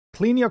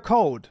clean your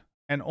code.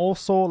 And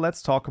also,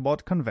 let's talk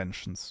about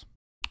conventions.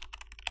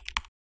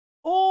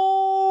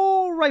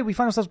 Alright, we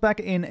find ourselves back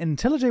in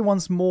IntelliJ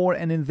once more,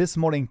 and in this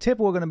morning tip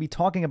we're going to be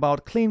talking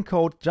about clean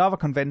code, Java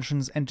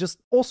conventions, and just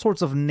all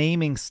sorts of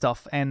naming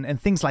stuff and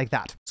things like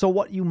that. So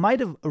what you might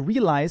have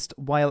realized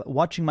while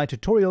watching my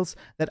tutorials,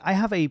 that I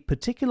have a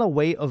particular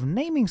way of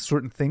naming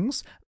certain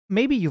things.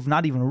 Maybe you've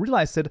not even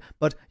realized it,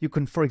 but you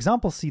can, for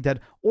example, see that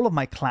all of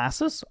my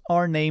classes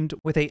are named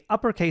with a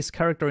uppercase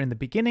character in the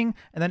beginning,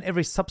 and then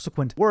every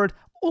subsequent word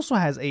also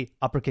has a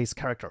uppercase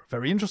character.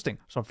 Very interesting.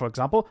 So for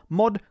example,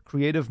 mod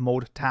creative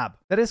mode tab.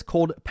 That is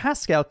called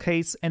Pascal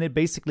case, and it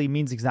basically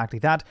means exactly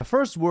that. The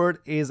first word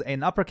is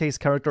an uppercase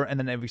character, and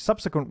then every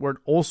subsequent word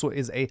also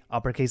is a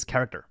uppercase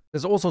character.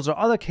 There's all sorts of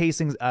other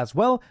casings as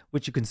well,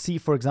 which you can see,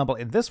 for example,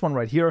 in this one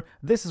right here.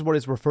 This is what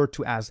is referred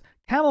to as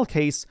camel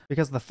case,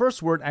 because the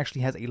first word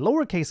actually has a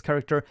lowercase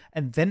character,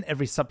 and then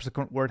every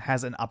subsequent word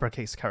has an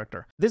uppercase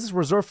character. This is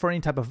reserved for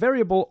any type of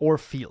variable or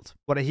field.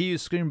 What I hear you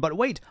scream, but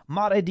wait,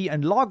 mod ID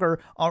and logger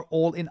are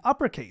all in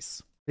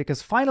uppercase.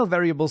 Because final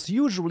variables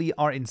usually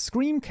are in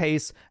scream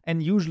case,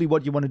 and usually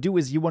what you want to do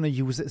is you want to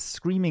use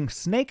screaming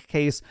snake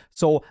case,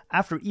 so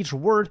after each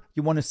word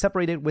you want to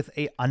separate it with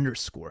a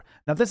underscore.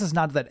 Now this is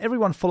not that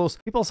everyone follows,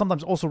 people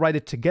sometimes also write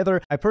it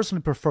together. I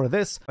personally prefer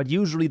this, but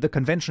usually the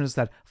convention is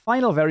that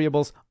final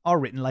variables are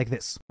written like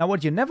this. Now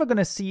what you're never going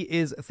to see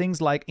is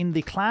things like in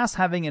the class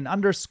having an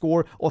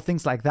underscore or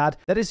things like that.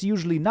 That is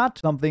usually not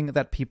something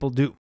that people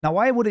do. Now,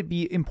 why would it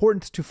be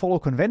important to follow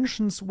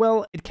conventions?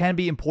 Well, it can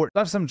be important. I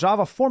have some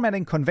Java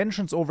formatting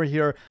conventions over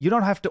here. You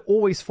don't have to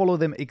always follow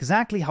them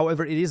exactly.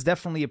 However, it is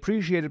definitely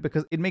appreciated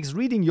because it makes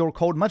reading your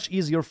code much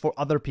easier for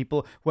other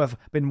people who have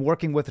been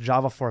working with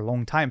Java for a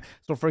long time.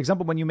 So for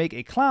example, when you make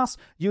a class,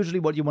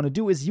 usually what you want to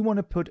do is you want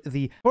to put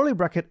the curly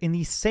bracket in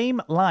the same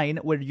line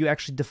where you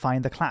actually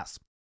define the class.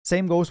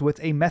 Same goes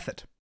with a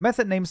method.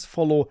 Method names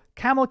follow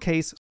camel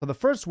case, so the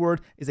first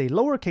word is a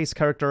lowercase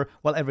character,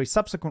 while every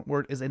subsequent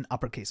word is an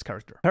uppercase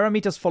character.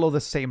 Parameters follow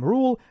the same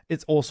rule,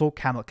 it's also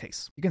camel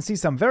case. You can see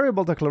some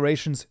variable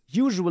declarations.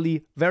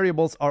 Usually,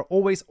 variables are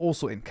always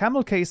also in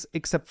camel case,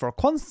 except for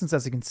constants,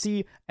 as you can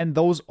see, and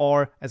those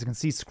are, as you can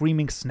see,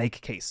 screaming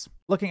snake case.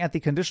 Looking at the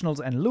conditionals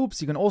and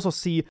loops, you can also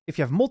see if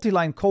you have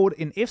multi-line code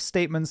in if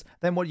statements,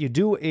 then what you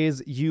do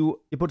is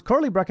you put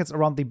curly brackets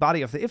around the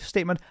body of the if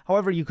statement.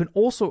 However, you can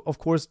also, of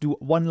course, do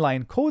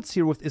one-line codes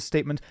here with if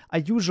statement. I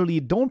usually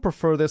don't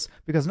prefer this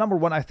because, number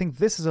one, I think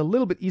this is a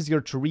little bit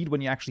easier to read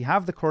when you actually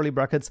have the curly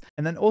brackets.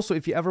 And then also,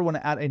 if you ever want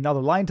to add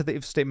another line to the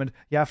if statement,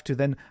 you have to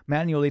then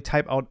manually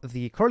type out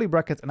the curly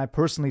brackets, and I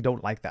personally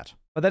don't like that.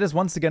 But that is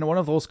once again one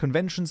of those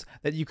conventions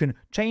that you can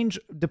change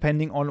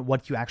depending on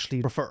what you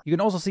actually prefer. You can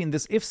also see in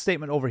this if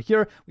statement over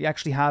here, we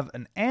actually have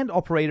an AND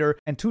operator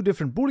and two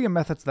different Boolean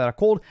methods that are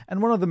called,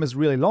 and one of them is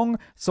really long.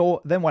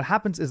 So then what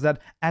happens is that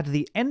at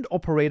the AND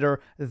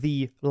operator,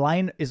 the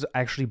line is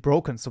actually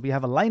broken. So we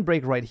have a line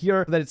break right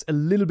here that it's a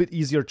little bit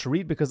easier to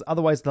read, because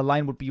otherwise the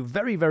line would be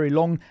very, very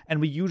long,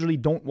 and we usually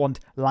don't want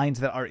lines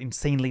that are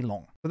insanely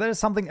long. So that is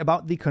something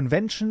about the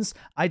conventions.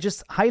 I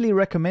just highly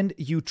recommend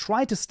you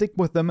try to stick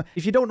with them.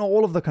 If you don't know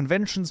all of the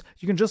conventions,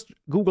 you can just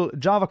Google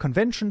Java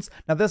conventions.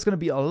 Now there's going to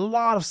be a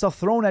lot of stuff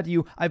thrown at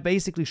you. I've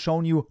basically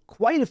shown you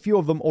quite a few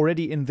of them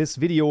already in this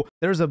video.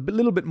 There's a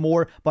little bit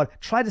more, but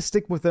try to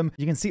stick with them.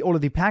 You can see all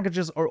of the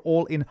packages are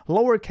all in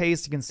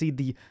lowercase. You can see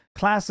the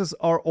classes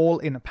are all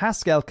in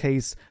Pascal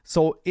case,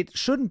 so it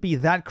shouldn't be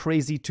that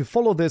crazy to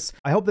follow this.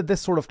 I hope that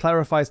this sort of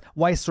clarifies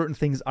why certain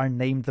things are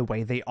named the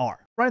way they are.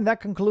 Right, and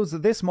that concludes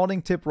this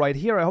modding tip right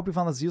here. I hope you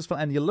found this useful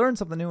and you learned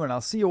something new, and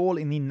I'll see you all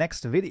in the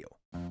next video.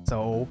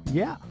 So,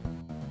 yeah.